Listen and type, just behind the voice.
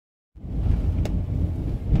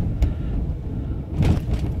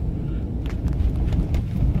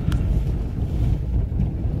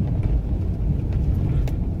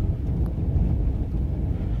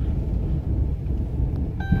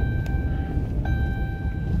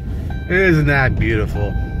Isn't that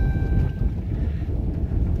beautiful?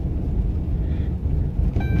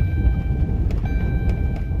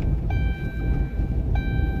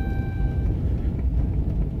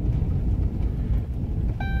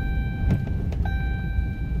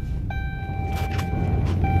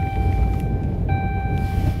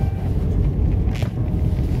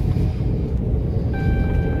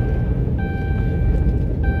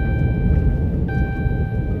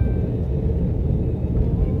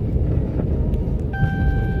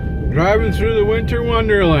 Driving through the winter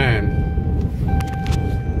wonderland.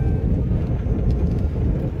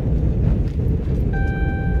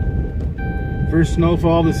 First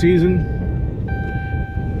snowfall of the season.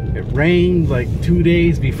 It rained like 2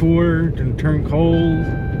 days before and turned cold.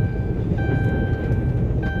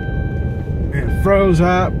 And it froze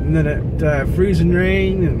up, and then it freezing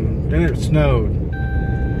rain, and then it snowed.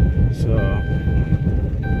 So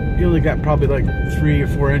you only got probably like 3 or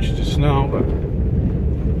 4 inches of snow, but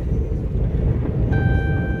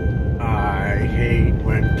I hate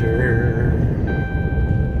winter.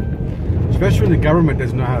 Especially when the government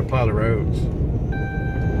doesn't know how to plow the roads.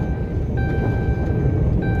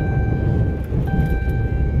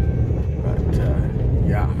 But,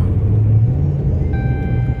 yeah.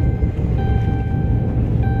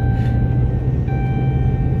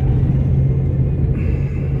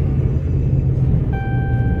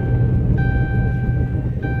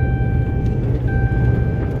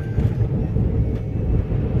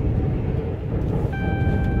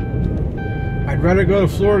 I'd rather go to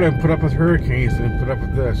Florida and put up with hurricanes than put up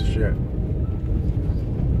with this shit.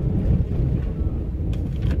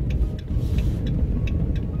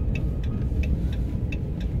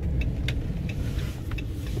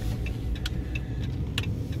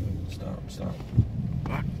 Stop.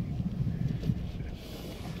 What?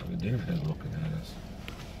 The deer head looking at us.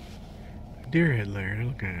 Deer head layer, they're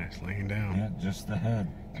looking at us laying down. Yeah, just the head.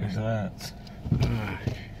 Just that.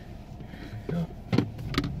 Go.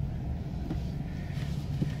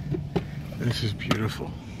 This is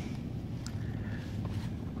beautiful.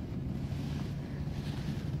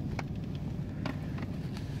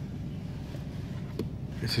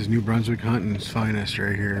 This is New Brunswick hunting's finest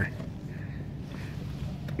right here.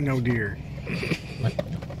 No deer.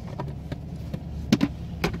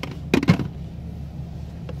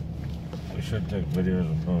 We should take videos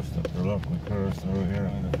and post it. They're looking close through here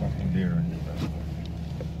and a fucking deer in your back.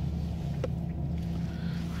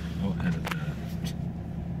 I'll edit that.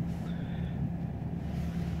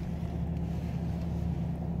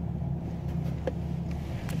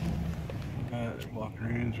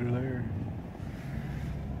 Walking right through there.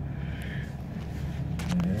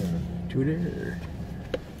 Yeah. To there.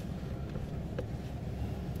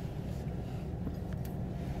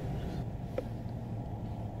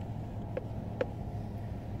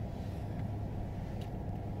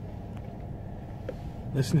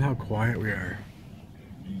 Listen how quiet we are.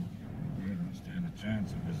 You don't stand a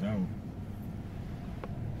chance if it's out.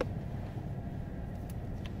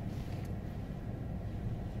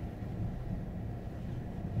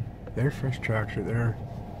 They're fresh tracks right there.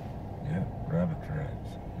 Yeah, rabbit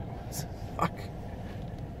tracks. Fuck.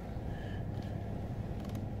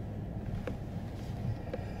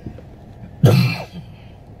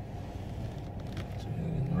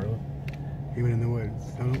 Even in the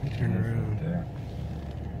woods. Don't turn around. There.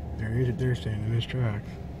 They're standing in his tracks.